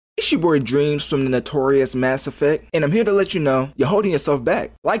It's your boy Dreams from the notorious Mass Effect, and I'm here to let you know you're holding yourself back.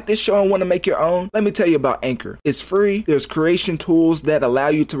 Like this show and want to make your own? Let me tell you about Anchor. It's free. There's creation tools that allow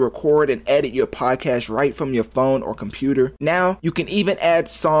you to record and edit your podcast right from your phone or computer. Now, you can even add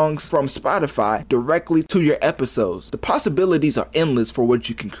songs from Spotify directly to your episodes. The possibilities are endless for what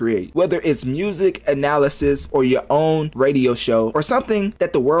you can create. Whether it's music, analysis, or your own radio show, or something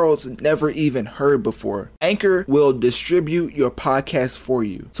that the world's never even heard before, Anchor will distribute your podcast for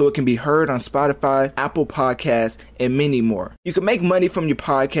you, so it can be heard on Spotify, Apple Podcasts, and many more. You can make money from your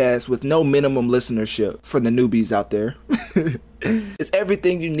podcast with no minimum listenership for the newbies out there. It's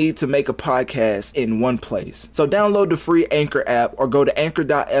everything you need to make a podcast in one place. So download the free Anchor app or go to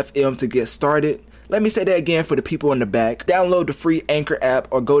anchor.fm to get started. Let me say that again for the people in the back. Download the free Anchor app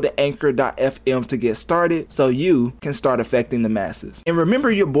or go to anchor.fm to get started so you can start affecting the masses. And remember,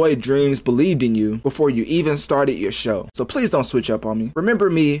 your boy Dreams believed in you before you even started your show. So please don't switch up on me. Remember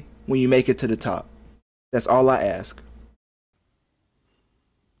me when you make it to the top. That's all I ask.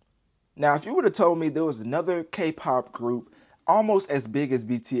 Now, if you would have told me there was another K-pop group almost as big as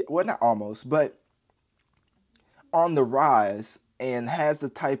BTS, well, not almost, but on the rise and has the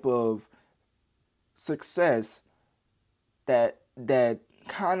type of success that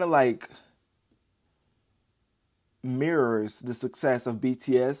kind of like mirrors the success of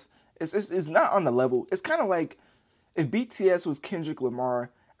BTS. It's not on the level. It's kind of like if BTS was Kendrick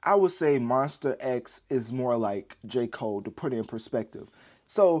Lamar, I would say Monsta X is more like J. Cole, to put it in perspective.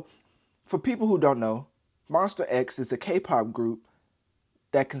 So for people who don't know, Monsta X is a K-pop group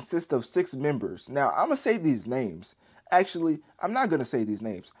that consists of 6 members. Now, I'm going to say these names. Actually, I'm not going to say these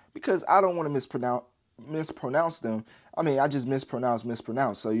names because I don't want to mispronounce them. I mean, I just mispronounce.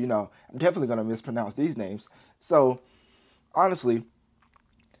 So, I'm definitely going to mispronounce these names. So, honestly,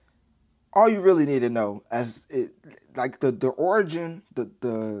 all you really need to know the origin,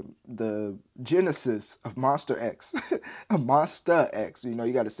 the genesis of Monsta X, Monsta X,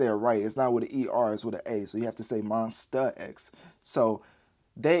 you got to say it right. It's not with an ER, it's with an A. So you have to say Monsta X. So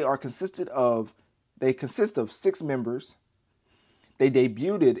they consist of 6 members. They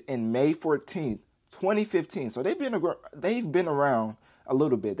debuted in May 14th, 2015. So they've been around a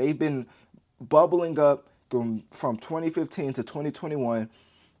little bit. They've been bubbling up from 2015 to 2021.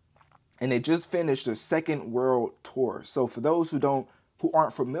 And they just finished their second world tour. So for those who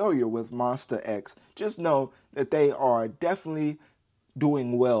aren't familiar with Monsta X, just know that they are definitely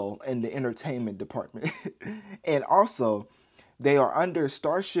doing well in the entertainment department. And also, they are under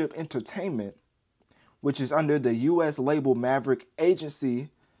Starship Entertainment, which is under the U.S. label Maverick Agency,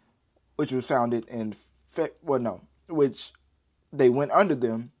 which was founded which they went under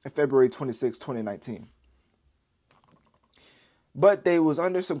them in February 26, 2019. But they was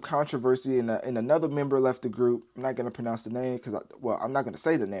under some controversy, and another member left the group. I'm not going to pronounce the name I'm not going to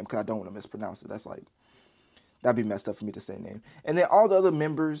say the name because I don't want to mispronounce it. That'd be messed up for me to say name. And then all the other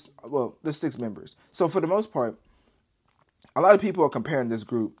members, there's 6 members. So for the most part, a lot of people are comparing this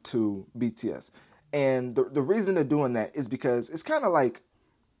group to BTS. And the reason they're doing that is because it's kind of like,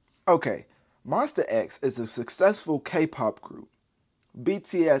 okay, Monsta X is a successful K-pop group.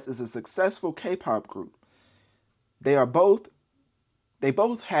 BTS is a successful K-pop group. They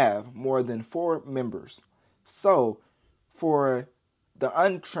both have more than 4 members. So, for the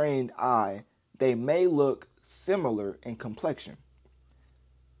untrained eye, they may look similar in complexion.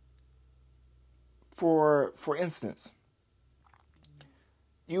 For instance,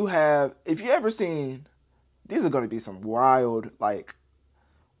 if you ever seen, these are going to be some wild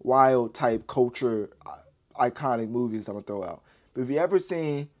type culture, iconic movies I'm going to throw out. But if you ever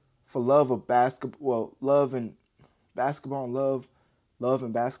seen For Love and Basketball,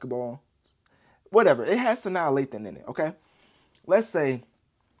 whatever. It has Sanaa Lathan in it, okay? Let's say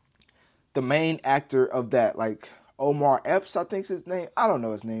the main actor of that, like Omar Epps, I think's his name. I don't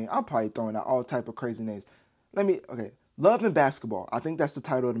know his name. I'm probably throwing out all type of crazy names. Love and Basketball. I think that's the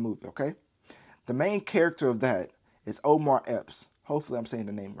title of the movie, okay? The main character of that is Omar Epps. Hopefully I'm saying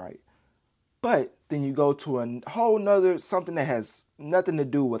the name right. But then you go to a whole nother, something that has nothing to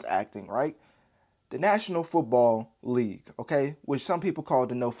do with acting, right? The National Football League, okay, which some people call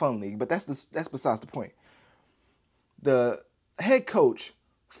the No Fun League, but that's besides the point. The head coach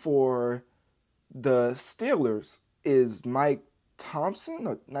for the Steelers is Mike Thompson,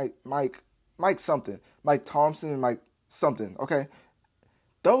 or Mike something, Mike Thompson and Mike something, okay.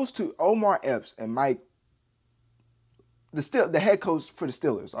 Those two, Omar Epps and Mike, the head coach for the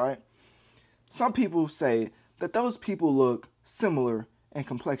Steelers, all right. Some people say that those people look similar in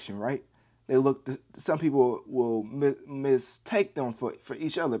complexion, right? Some people will mistake them for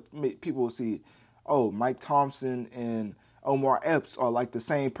each other. People will see, oh, Mike Thompson and Omar Epps are like the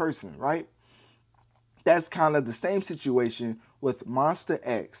same person, right? That's kind of the same situation with Monsta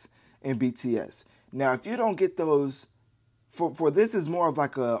X and BTS. Now, if you don't get those, for this is more of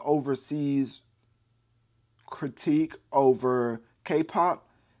like a overseas critique over K-pop,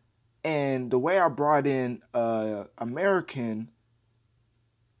 and the way I brought in American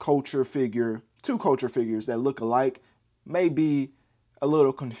culture figure, two culture figures that look alike, may be a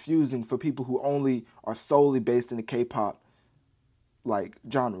little confusing for people who only are solely based in the K-pop like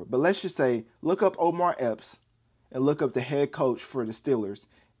genre. But let's just say, look up Omar Epps and look up the head coach for the Steelers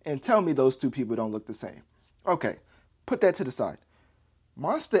and tell me those two people don't look the same. Okay, put that to the side.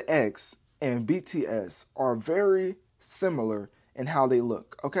 Monsta X and BTS are very similar in how they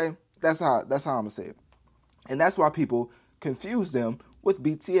look, okay? That's how I'm gonna say it. And that's why people confuse them with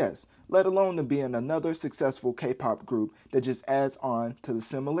BTS, let alone them being another successful K-pop group that just adds on to the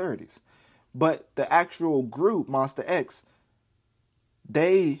similarities. But the actual group, Monsta X,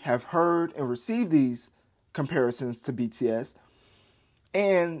 they have heard and received these comparisons to BTS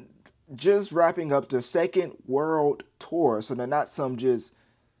and just wrapping up their second world tour. So they're not some just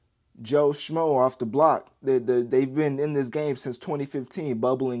Joe Schmo off the block. They've been in this game since 2015,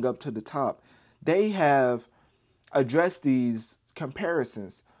 bubbling up to the top. They have addressed these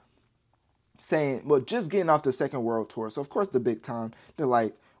comparisons, saying, well, just getting off the second world tour. So, of course, the big time, they're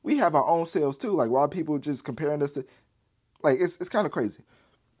like, we have our own sales too. Like, why are people just comparing us to, like, it's kind of crazy.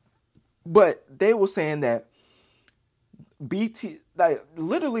 But they were saying that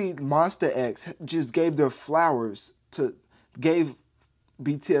literally Monsta X just gave BTS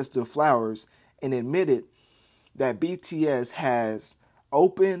their flowers and admitted that BTS has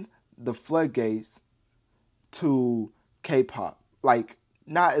opened the floodgates to K-pop. Like,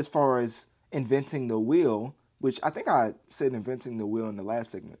 not as far as inventing the wheel, which I think I said inventing the wheel in the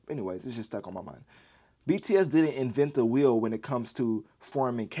last segment. Anyways, it's just stuck on my mind. BTS didn't invent the wheel when it comes to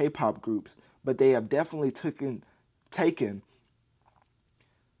forming K-pop groups, but they have definitely took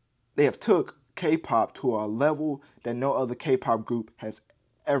K-pop to a level that no other K-pop group has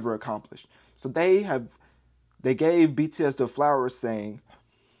ever accomplished. So they gave BTS the flowers, saying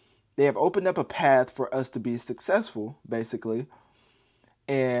they have opened up a path for us to be successful, basically.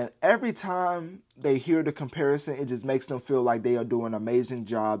 And every time they hear the comparison, it just makes them feel like they are doing an amazing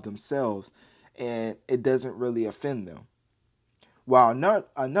job themselves, and it doesn't really offend them. While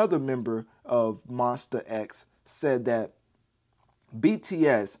another member of Monsta X said that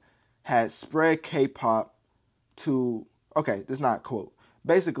BTS had spread K-pop to, okay, this is not a quote.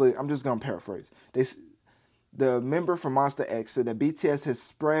 Basically, I'm just going to paraphrase. The member from Monsta X said that BTS has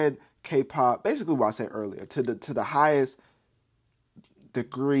spread K-pop, basically what I said earlier, to the highest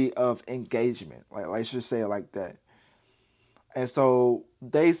degree of engagement. Like, let's just say it like that. And so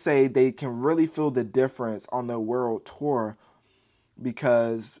they say they can really feel the difference on the world tour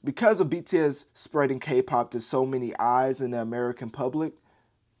because of BTS spreading K-pop to so many eyes in the American public.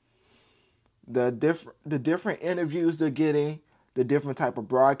 The different interviews they're getting, the different type of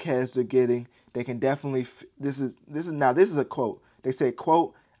broadcasts they're getting, they can definitely. This is a quote. They say,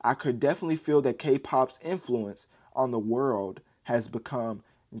 quote, "I could definitely feel that K-pop's influence on the world has become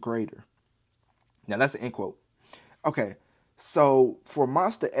greater." Now that's an end quote. Okay, so for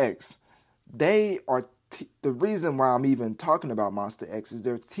Monsta X, they are the reason why I'm even talking about Monsta X is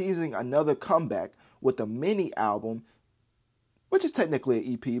they're teasing another comeback with a mini album, which is technically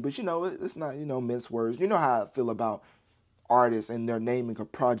an EP, but it's not, mince words. You know how I feel about artists and their naming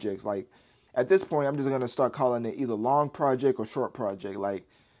of projects. Like, at this point, I'm just going to start calling it either long project or short project. Like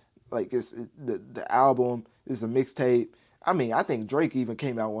the album is a mixtape. I mean, I think Drake even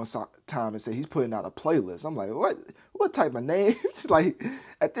came out one time and said he's putting out a playlist. I'm like, what type of names? Like,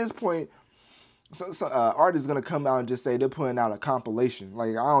 at this point, so artists going to come out and just say they're putting out a compilation.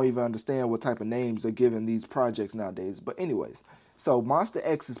 Like, I don't even understand what type of names they're giving these projects nowadays. But anyways, so Monsta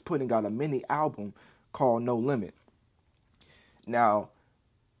X is putting out a mini album called No Limit. Now,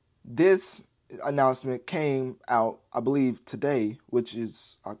 this announcement came out, I believe, today, which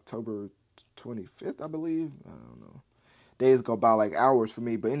is October 25th, I believe. I don't know. Days go by like hours for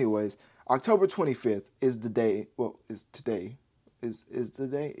me. But anyways, October 25th is the day. Well, is today. Is the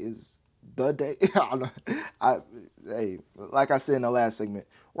day. Is the day. I don't know. Hey, like I said in the last segment,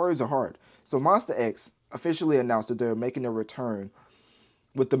 words are hard. So Monsta X officially announced that they're making a return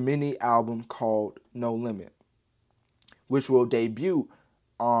with the mini album called No Limit, which will debut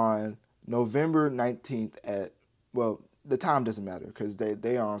on November 19th at, well, the time doesn't matter because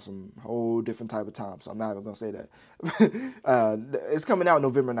they are on some whole different type of time, so I'm not even going to say that. It's coming out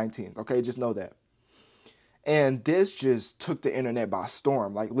November 19th, okay? Just know that. And this just took the internet by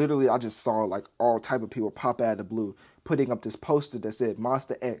storm. Like literally, I just saw like all type of people pop out of the blue, putting up this poster that said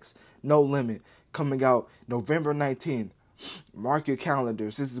Monsta X, No Limit, coming out November 19th. Mark your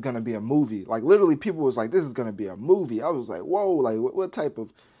calendars. This is going to be a movie. Like literally people was like, this is going to be a movie. I was like, whoa, like what type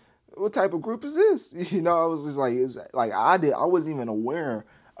of group is this? You know, I was just like, it was like I wasn't even aware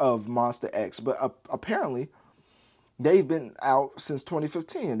of Monsta X, but apparently they've been out since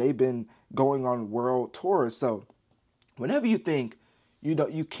 2015. They've been going on world tours. So whenever you think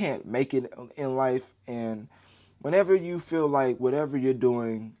you can't make it in life, and whenever you feel like whatever you're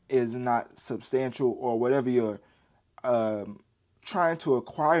doing is not substantial, or whatever you're trying to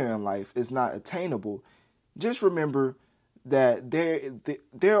acquire in life is not attainable, just remember that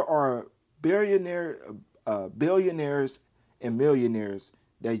there are billionaires and millionaires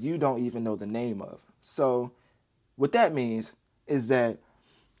that you don't even know the name of. So what that means is that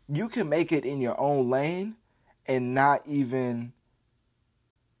you can make it in your own lane and not even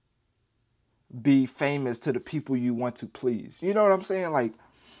be famous to the people you want to please. You know what I'm saying? Like,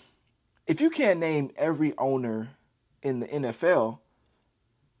 if you can't name every owner in the NFL,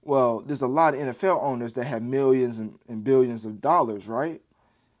 well, there's a lot of NFL owners that have millions and billions of dollars, right?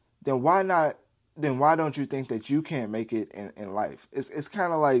 Then why not? Then why don't you think that you can't make it in life? It's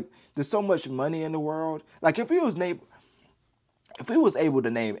kind of like there's so much money in the world. Like if we was able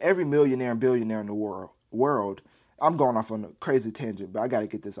to name every millionaire and billionaire in the world, I'm going off on a crazy tangent, but I got to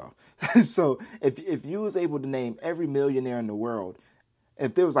get this off. So if you was able to name every millionaire in the world,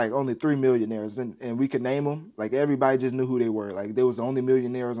 if there was like only 3 millionaires and we could name them, like everybody just knew who they were, like there was the only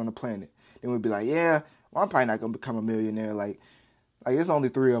millionaires on the planet, then we'd be like, yeah, well, I'm probably not going to become a millionaire. Like there's only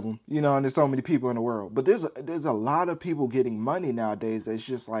 3 of them, you know, and there's so many people in the world. But there's a lot of people getting money nowadays that's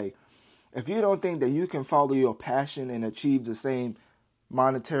just like, if you don't think that you can follow your passion and achieve the same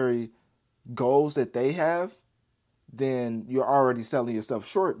monetary goals that they have, then you're already selling yourself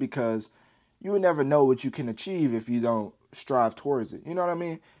short, because you would never know what you can achieve if you don't strive towards it. You know what I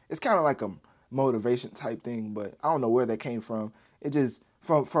mean? It's kind of like a motivation type thing, but I don't know where that came from. It just,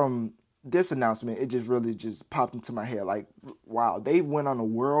 from this announcement, it just really just popped into my head. Like, wow, they went on a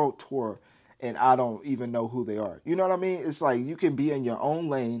world tour and I don't even know who they are. You know what I mean? It's like you can be in your own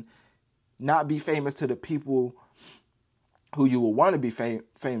lane, not be famous to the people who you will want to be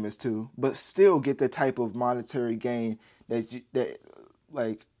famous to, but still get the type of monetary gain that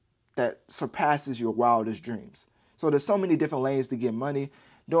surpasses your wildest dreams. So there's so many different lanes to get money.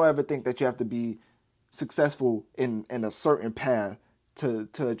 Don't ever think that you have to be successful in a certain path to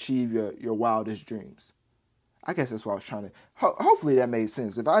achieve your wildest dreams. I guess that's what I was trying to. Hopefully that made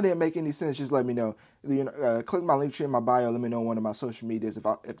sense. If I didn't make any sense, just let me know. Click my link tree in my bio. Let me know on one of my social medias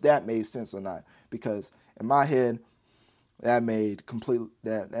if that made sense or not. Because in my head, that made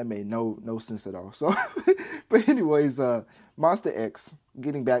no sense at all. So, but anyways, Monsta X,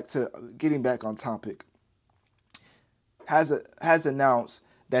 getting back on topic, has announced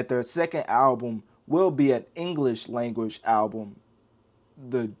that their second album will be an English language album,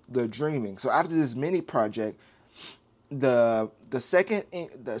 the Dreaming. So after this mini project, the second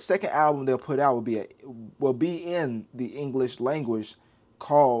album they'll put out will be in the English language,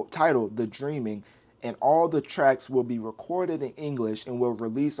 titled The Dreaming, and all the tracks will be recorded in English and will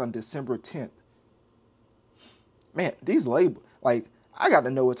release on December 10th. Man, these labels, like, I got to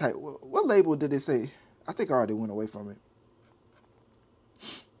know what label did they say? I think I already went away from it.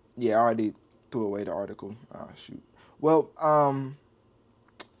 Yeah, I already threw away the article. Oh, shoot. Well,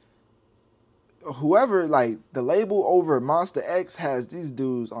 whoever, like, the label over Monsta X has these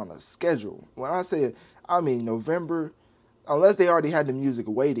dudes on a schedule. When I say it, I mean November, unless they already had the music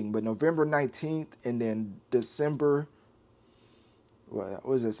waiting, but November 19th and then December, what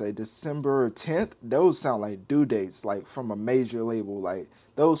does it say? December 10th? Those sound like due dates, like from a major label. Like,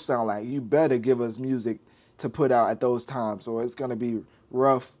 those sound like you better give us music to put out at those times, or it's going to be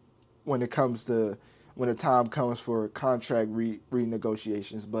rough when the time comes for contract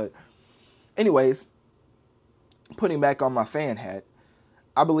renegotiations. But anyways, putting back on my fan hat,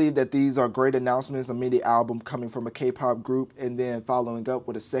 I believe that these are great announcements, a mini album coming from a K-pop group, and then following up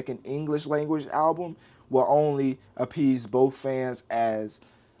with a second English language album will only appease both fans, as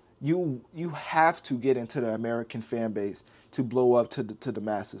you have to get into the American fan base to blow up to the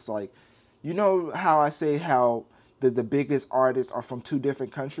masses. Like, you know how I say how the biggest artists are from 2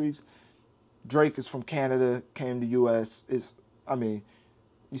 different countries? Drake is from Canada, came to U.S. You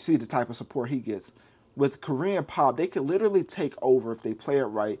see the type of support he gets. With Korean pop, they could literally take over if they play it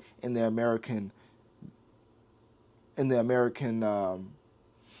right in the American like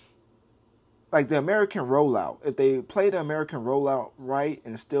the American rollout. If they play the American rollout right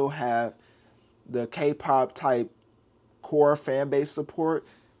and still have the K-pop type core fan base support,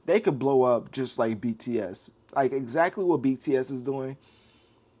 they could blow up just like BTS. Like exactly what BTS is doing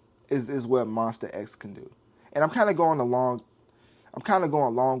is what Monsta X can do. And I'm kind of going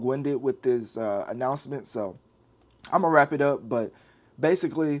long-winded with this announcement, so I'm gonna wrap it up. But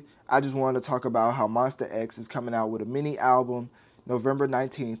basically, I just wanted to talk about how Monsta X is coming out with a mini album November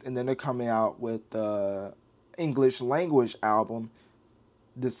 19th, and then they're coming out with the English language album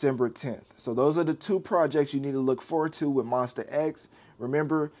December 10th. So those are the two projects you need to look forward to with Monsta X.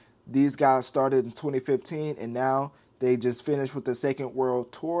 Remember, these guys started in 2015, and now they just finished with the Second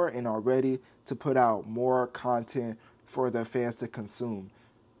World Tour and are ready to put out more content for their fans to consume.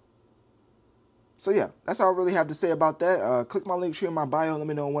 So yeah, that's all I really have to say about that. Click my link here in my bio. Let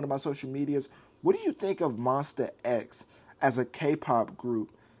me know on one of my social medias. What do you think of Monsta X as a K-pop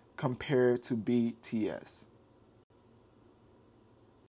group compared to BTS?